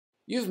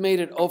You've made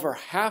it over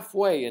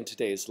halfway in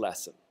today's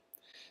lesson.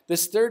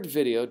 This third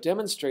video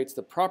demonstrates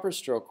the proper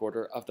stroke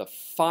order of the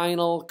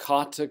final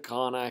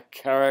katakana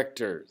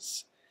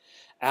characters.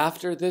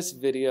 After this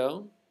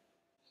video,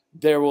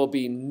 there will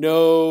be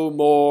no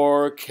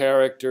more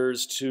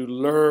characters to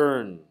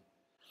learn.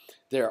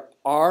 There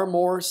are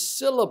more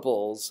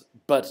syllables,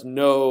 but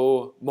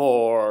no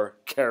more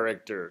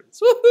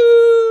characters.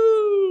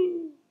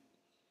 Woohoo!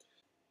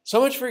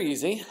 So much for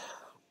easy.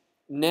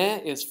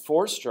 Ne is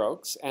 4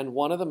 strokes and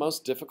one of the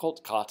most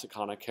difficult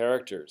katakana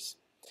characters.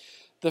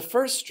 The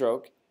first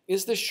stroke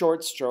is the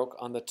short stroke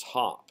on the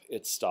top.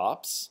 It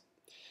stops.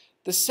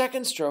 The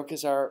second stroke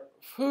is our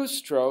fu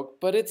stroke,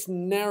 but it's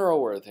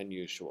narrower than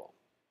usual.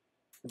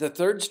 The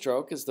third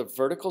stroke is the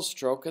vertical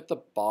stroke at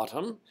the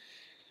bottom.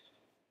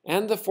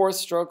 And the fourth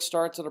stroke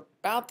starts at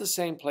about the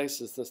same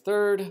place as the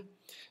third,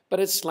 but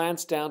it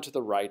slants down to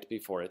the right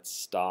before it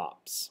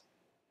stops.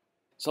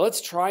 So let's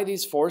try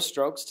these 4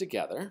 strokes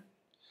together.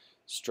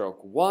 Stroke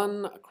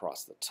 1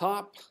 across the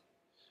top.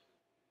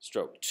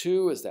 Stroke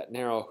 2 is that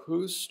narrow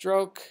hu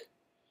stroke.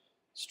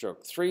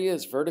 Stroke 3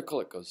 is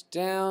vertical, it goes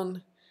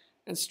down.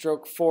 And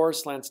stroke 4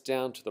 slants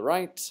down to the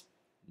right,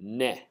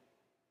 ne.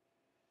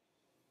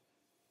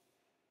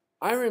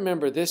 I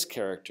remember this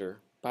character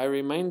by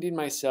reminding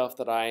myself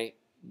that I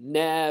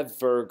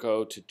never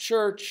go to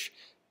church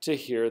to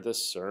hear the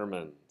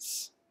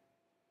sermons.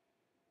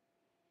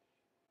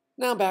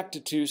 Now back to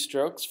 2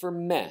 strokes for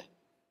me.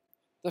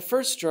 The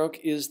first stroke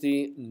is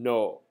the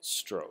no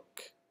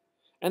stroke,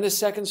 and the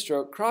second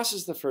stroke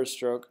crosses the first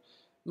stroke,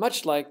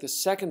 much like the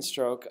second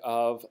stroke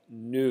of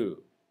nu.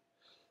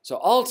 So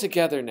all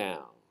together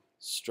now,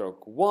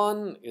 stroke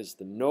 1 is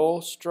the no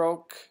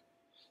stroke,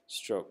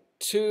 stroke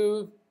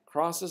 2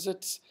 crosses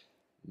it,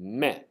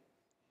 me.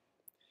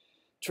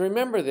 To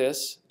remember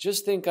this,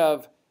 just think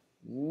of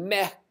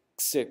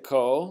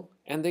Mexico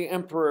and the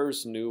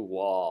Emperor's New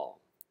Wall.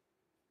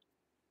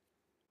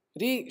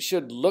 Ri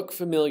should look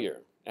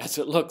familiar, as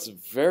it looks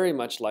very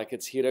much like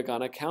its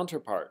hiragana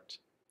counterpart.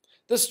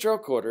 The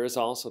stroke order is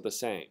also the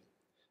same.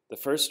 The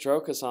first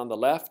stroke is on the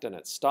left and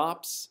it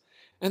stops,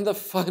 and the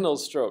final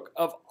stroke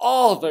of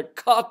all the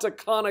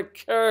katakana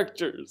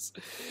characters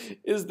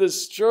is the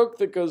stroke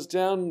that goes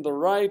down the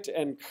right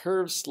and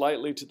curves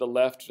slightly to the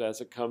left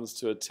as it comes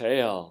to a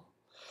tail.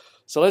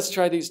 So let's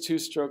try these 2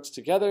 strokes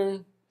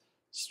together.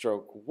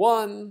 Stroke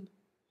 1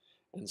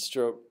 and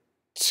stroke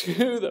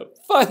 2, the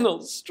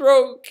final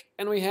stroke,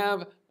 and we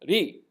have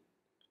ri.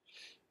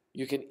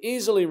 You can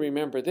easily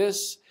remember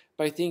this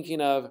by thinking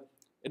of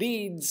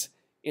reeds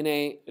in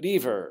a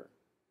river.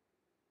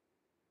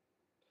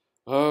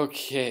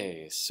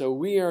 Okay, so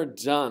we are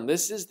done.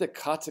 This is the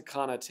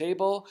katakana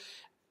table,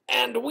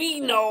 and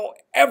we know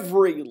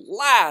every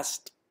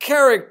last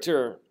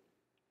character.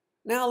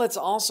 Now let's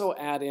also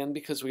add in,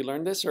 because we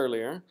learned this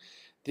earlier,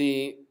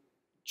 the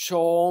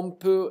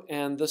chompu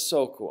and the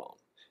sokuon.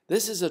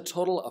 This is a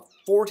total of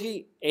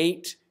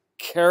 48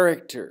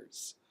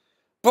 characters.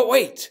 But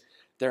wait,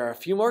 there are a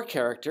few more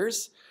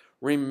characters.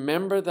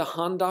 Remember the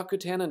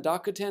Handakuten and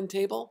Dakuten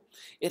table?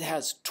 It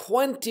has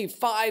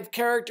 25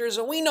 characters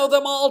and we know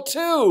them all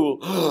too.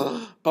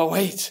 But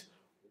wait,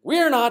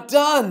 we're not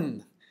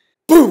done.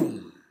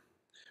 Boom!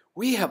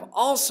 We have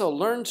also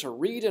learned to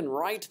read and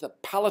write the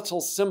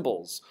palatal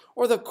symbols,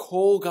 or the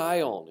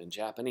kogaon in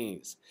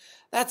Japanese.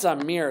 That's a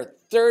mere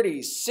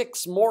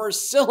 36 more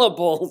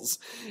syllables.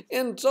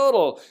 In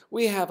total,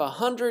 we have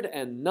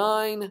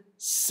 109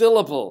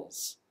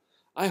 syllables.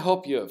 I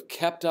hope you have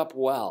kept up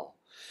well.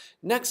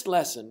 Next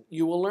lesson,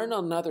 you will learn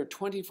another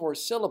 24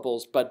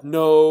 syllables, but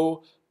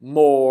no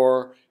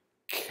more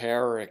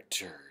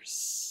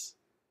characters.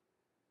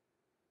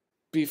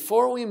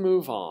 Before we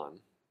move on,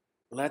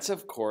 let's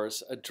of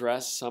course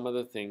address some of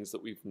the things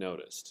that we've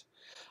noticed.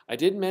 I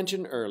did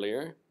mention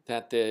earlier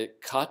that the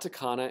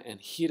katakana and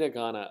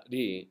hiragana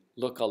ri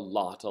look a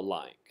lot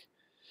alike.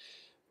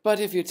 But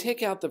if you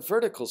take out the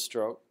vertical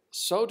stroke,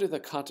 so do the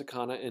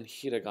katakana and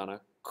hiragana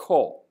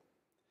ko.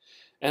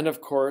 And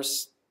of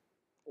course,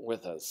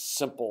 with a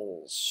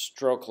simple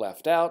stroke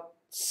left out,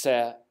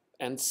 se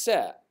and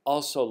se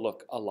also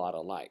look a lot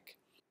alike.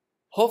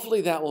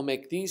 Hopefully that will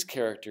make these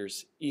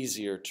characters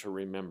easier to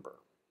remember.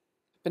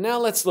 But now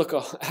let's look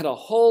at a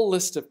whole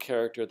list of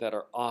characters that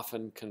are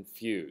often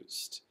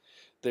confused.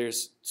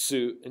 There's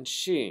tsu and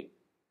shi,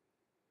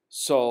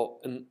 so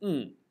and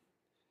n,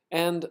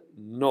 and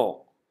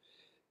no.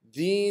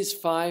 These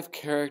 5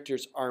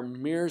 characters are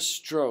mere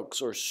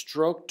strokes or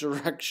stroke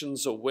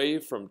directions away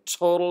from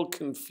total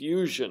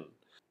confusion.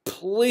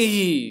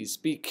 Please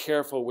be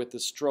careful with the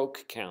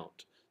stroke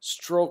count,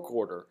 stroke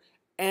order,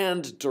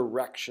 and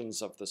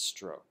directions of the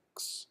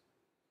strokes.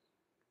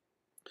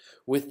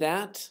 With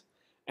that,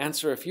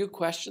 answer a few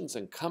questions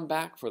and come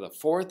back for the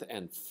 4th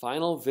and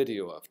final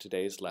video of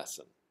today's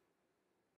lesson.